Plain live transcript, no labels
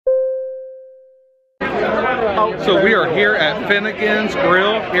So we are here at Finnegan's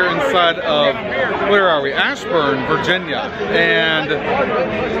Grill here inside of, where are we? Ashburn, Virginia. And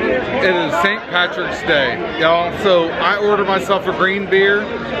it is St. Patrick's Day, y'all. So I ordered myself a green beer.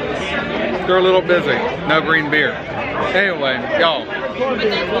 They're a little busy, no green beer. Anyway, y'all,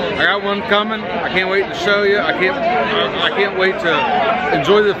 I got one coming. I can't wait to show you. I can't wait to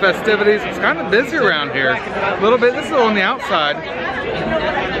enjoy the festivities. It's kind of busy around here, a little bit. This is on the outside.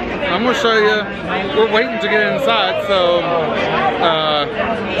 I'm gonna show you. We're waiting to get inside, so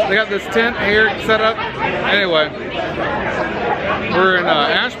they got this tent here set up. Anyway, we're in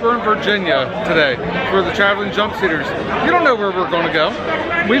Ashburn, Virginia today for the traveling Jumpseaters. You don't know where we're gonna go.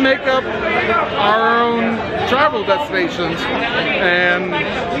 We make up our own travel destinations, and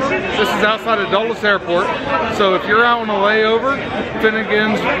this is outside of Dulles Airport. So if you're out on a layover,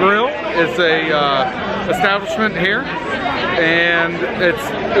 Finnegan's Grill is a establishment here, and it's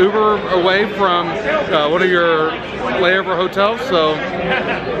Uber away from one of your layover hotels. So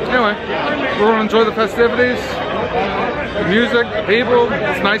anyway, we're gonna enjoy the festivities, the music, the people.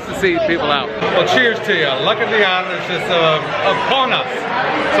 It's nice to see people out. Well, cheers to you. Luck of the island is just upon us.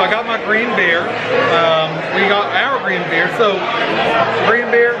 So I got my green beer. We got our green beer. So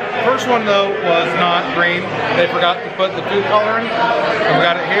green beer, first one though was not green. They forgot to put the food coloring, and we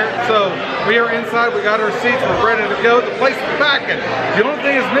got it here. So we are inside. We got our seats. We're ready to go. The place is packing. The only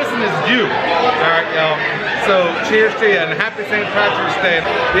thing is missing is you. All right, y'all. So cheers to you and happy St. Patrick's Day.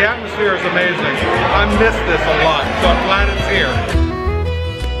 The atmosphere is amazing. I miss this a lot, so I'm glad it's here.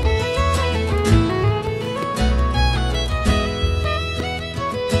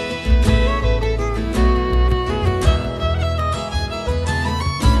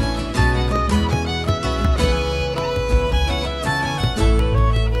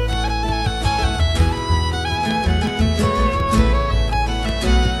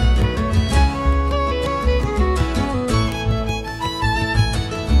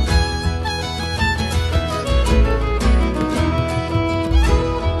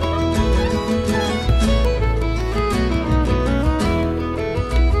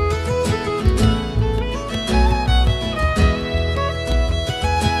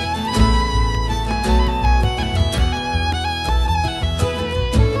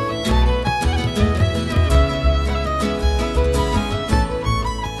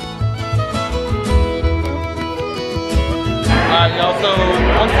 So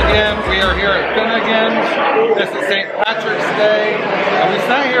once again, we are here at Finnegan's. This is St. Patrick's Day, and we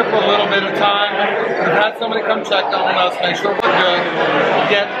sat here for a little bit of time. We've had somebody come check on us, make sure we're good.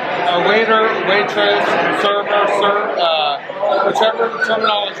 Get a waiter, waitress, server, whichever the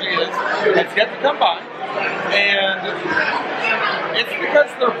terminology is, has yet to come by. And it's because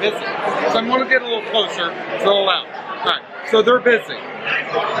they're busy. So I'm going to get a little closer, it's a little loud. Alright, so they're busy.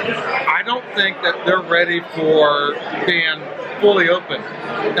 I don't think that they're ready for being fully open.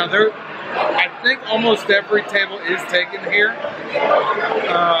 Now I think almost every table is taken here.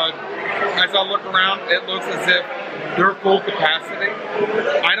 As I look around, it looks as if they're full capacity.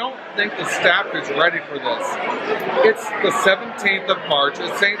 I don't think the staff is ready for this. It's the 17th of March,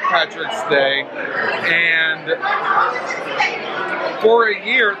 it's St. Patrick's Day, and for a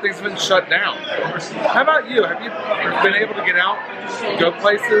year, things have been shut down. How about you? Have you been able to get out, go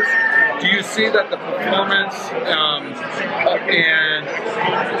places? Do you see that the performance, and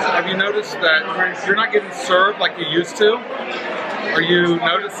have you noticed that you're not getting served like you used to? Are you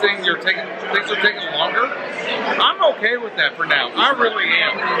noticing things are taking longer? I'm okay with that for now. I really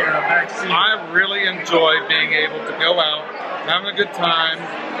am. I really enjoy being able to go out, having a good time.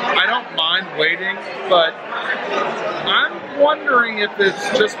 I don't mind waiting, but I'm wondering if it's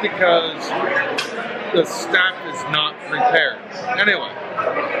just because the staff is not prepared. Anyway,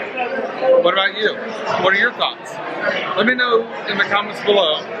 what about you? What are your thoughts? Let me know in the comments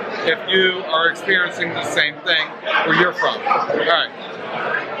below if you are experiencing the same thing where you're from. Alright.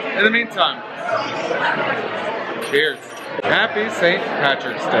 In the meantime, cheers. Happy St.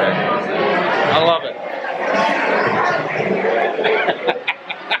 Patrick's Day. I love it.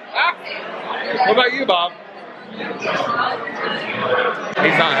 What about you, Bob? He's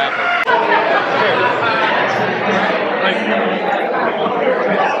not happy.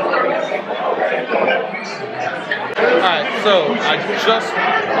 Alright, so I just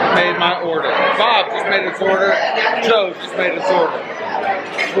made my order. Bob just made his order. Joe just made his order.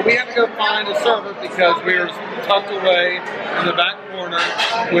 But we had to go find a server because we were tucked away in the back corner,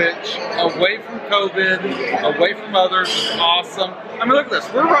 which, away from COVID, away from others, is awesome. I mean, look at this.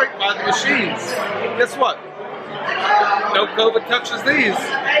 We're right by the machines. Guess what? No COVID touches these.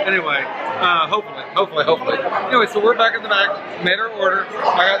 Anyway, Hopefully. Anyway, so we're back in the back, made our order.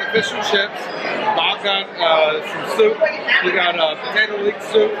 I got the fish and chips. Bob got some soup. We got potato leek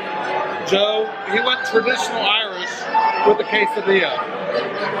soup. Joe, he went traditional Irish with the quesadilla.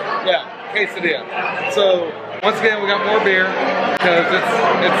 Yeah, quesadilla. So, once again, we got more beer because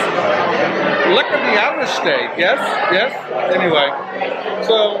it's liquor the Irish day. Yes. Anyway,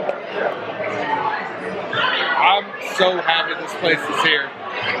 so I'm so happy this place is here.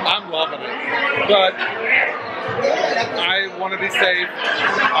 I'm loving it, but I want to be safe.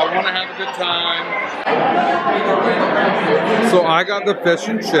 I want to have a good time. So I got the fish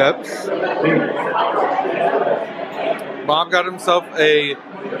and chips. Bob got himself a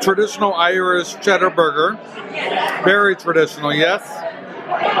traditional Irish cheddar burger. Very traditional, yes.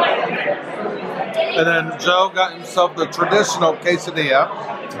 And then Joe got himself the traditional quesadilla,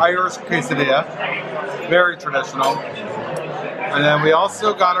 Irish quesadilla. Very traditional. And then we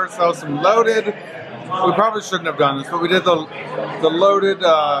also got ourselves some loaded, we probably shouldn't have done this, but we did the loaded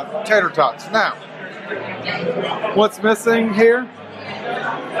tater tots. Now, what's missing here?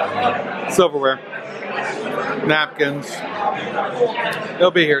 Silverware. Napkins.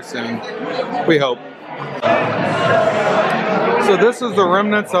 They'll be here soon. We hope. So this is the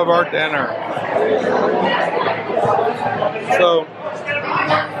remnants of our dinner. So,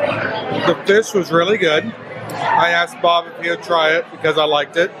 the fish was really good. I asked Bob if he would try it because I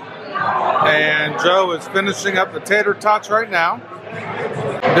liked it. And Joe is finishing up the tater tots right now.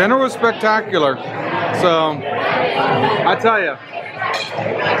 Dinner was spectacular. So, I tell you,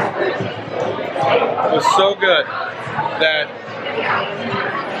 it was so good that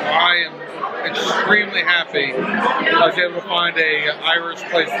I am extremely happy I was able to find a Irish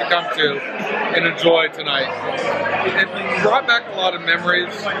place to come to and enjoy tonight. It brought back a lot of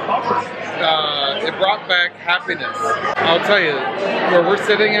memories. It brought back happiness. I'll tell you, where we're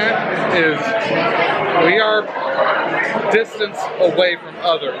sitting at is we are distance away from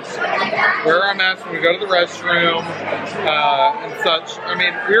others. Where I'm at when we go to the restroom and such. I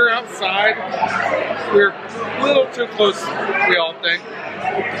mean, we're outside. We're a little too close, we all think.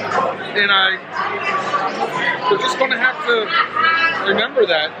 And we're just going to have to remember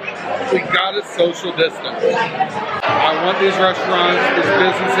that we got to social distance. I want these restaurants, these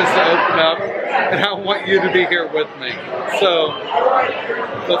businesses to open up, and I want you to be here with me. So,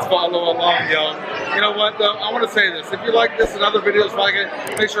 let's follow along, y'all. You know what, though? I want to say this. If you like this and other videos like it,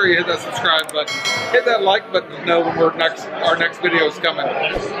 make sure you hit that subscribe button. Hit that like button to know when our next video is coming.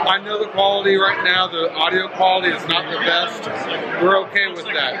 I know the quality right now, the audio quality is not the best. We're okay with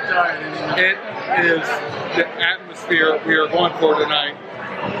that. It is the atmosphere we are going for tonight.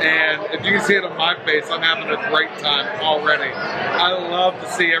 And if you can see it on my face, I'm having a great time already. I love to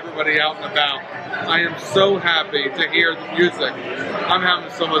see everybody out and about. I am so happy to hear the music. I'm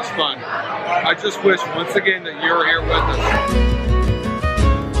having so much fun. I just wish once again that you're here with us.